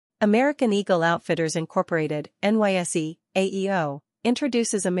American Eagle Outfitters Incorporated, NYSE, AEO,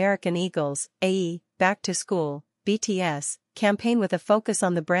 introduces American Eagle's AE, Back to School, BTS, campaign with a focus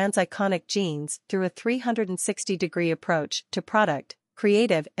on the brand's iconic jeans through a 360-degree approach to product,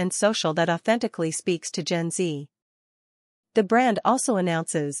 creative and social that authentically speaks to Gen Z. The brand also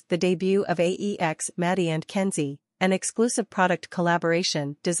announces the debut of AEX Maddie and Kenzie, an exclusive product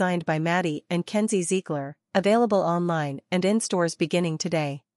collaboration designed by Maddie and Kenzie Ziegler, available online and in stores beginning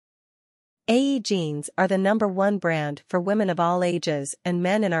today. AE jeans are the #1 brand for women of all ages and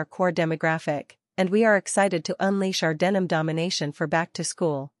men in our core demographic, and we are excited to unleash our denim domination for back to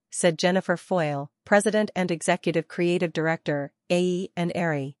school, said Jennifer Foyle, President and Executive Creative Director, AE and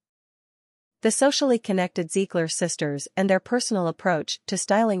Aerie. The socially connected Ziegler sisters and their personal approach to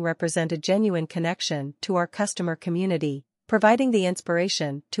styling represent a genuine connection to our customer community, providing the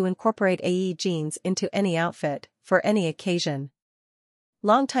inspiration to incorporate AE jeans into any outfit, for any occasion.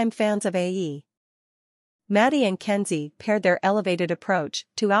 Longtime fans of AE, Maddie and Kenzie paired their elevated approach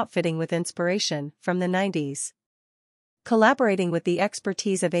to outfitting with inspiration from the 90s. Collaborating with the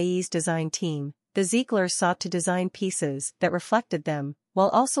expertise of AE's design team, the Zieglers sought to design pieces that reflected them, while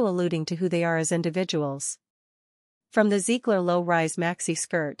also alluding to who they are as individuals. From the Ziegler low-rise maxi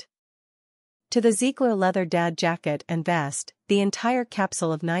skirt to the Ziegler leather dad jacket and vest, the entire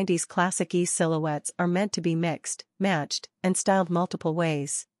capsule of 90s classic Ease silhouettes are meant to be mixed, matched, and styled multiple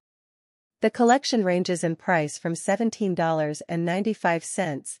ways. The collection ranges in price from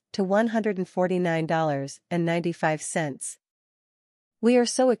 $17.95 to $149.95. We are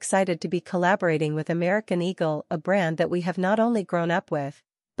so excited to be collaborating with American Eagle, a brand that we have not only grown up with,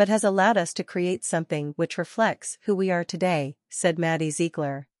 but has allowed us to create something which reflects who we are today, said Maddie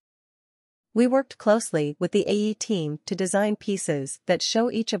Ziegler. We worked closely with the AE team to design pieces that show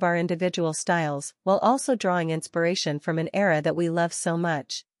each of our individual styles while also drawing inspiration from an era that we love so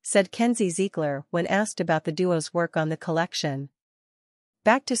much, said Kenzie Ziegler when asked about the duo's work on the collection.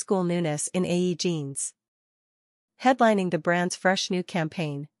 Back-to-school newness in AE jeans. Headlining the brand's fresh new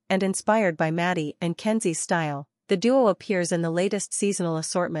campaign, and inspired by Maddie and Kenzie's style, the duo appears in the latest seasonal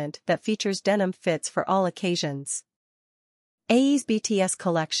assortment that features denim fits for all occasions. AE's BTS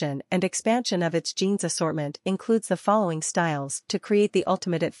collection and expansion of its jeans assortment includes the following styles to create the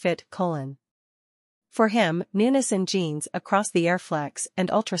ultimate fit: For him, newness in jeans across the Airflex and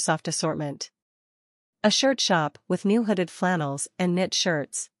Ultrasoft assortment. A shirt shop with new hooded flannels and knit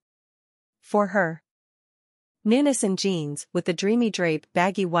shirts. For her, newness in jeans with the dreamy drape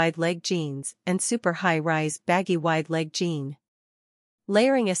baggy wide leg jeans and super high rise baggy wide leg jean.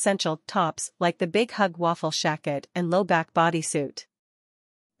 Layering essential tops like the Big Hug waffle shacket and low back bodysuit.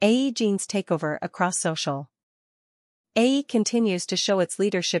 AE jeans takeover across social. AE continues to show its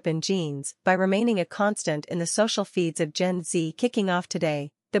leadership in jeans by remaining a constant in the social feeds of Gen Z. Kicking off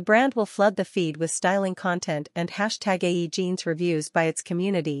today, the brand will flood the feed with styling content and #AE jeans reviews by its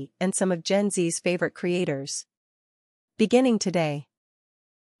community and some of Gen Z's favorite creators. Beginning today,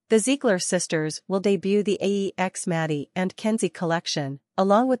 the Ziegler sisters will debut the AEX Maddie and Kenzie collection,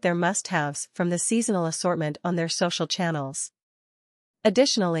 along with their must-haves from the seasonal assortment on their social channels.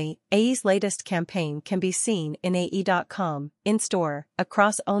 Additionally, AE's latest campaign can be seen in AE.com, in-store,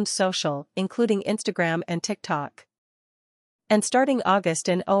 across owned social, including Instagram and TikTok. And starting August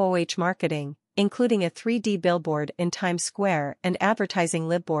in OOH marketing, including a 3D billboard in Times Square and advertising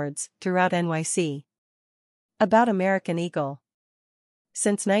libboards throughout NYC. About American Eagle.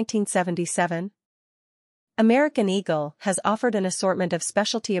 Since 1977, American Eagle has offered an assortment of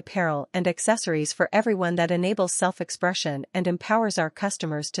specialty apparel and accessories for everyone that enables self-expression and empowers our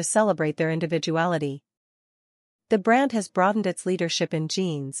customers to celebrate their individuality. The brand has broadened its leadership in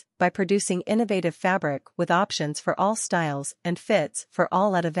jeans by producing innovative fabric with options for all styles and fits for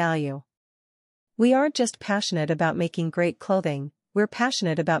all at a value. We aren't just passionate about making great clothing, we're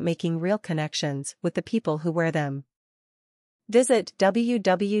passionate about making real connections with the people who wear them. Visit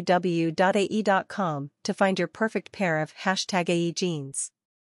www.ae.com to find your perfect pair of #AE jeans.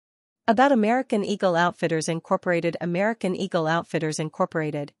 About American Eagle Outfitters Incorporated. American Eagle Outfitters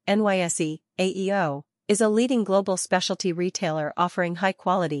Incorporated, NYSE, AEO, is a leading global specialty retailer offering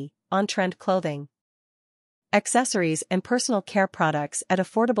high-quality, on-trend clothing, accessories and personal care products at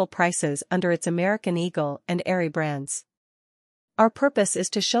affordable prices under its American Eagle and Aerie brands. Our purpose is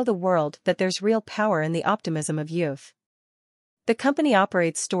to show the world that there's real power in the optimism of youth. The company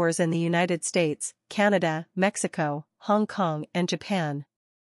operates stores in the United States, Canada, Mexico, Hong Kong, and Japan,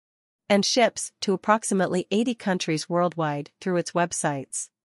 and ships to approximately 80 countries worldwide through its websites.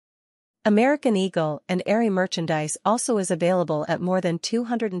 American Eagle and Aerie merchandise also is available at more than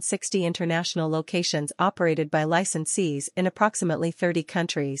 260 international locations operated by licensees in approximately 30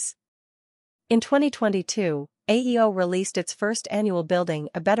 countries. In 2022, AEO released its first annual Building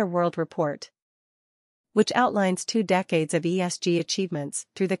a Better World report, which outlines 2 decades of ESG achievements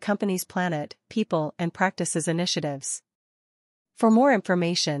through the company's planet, people, and practices initiatives. For more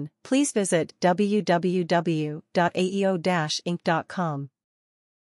information, please visit www.aeo-inc.com.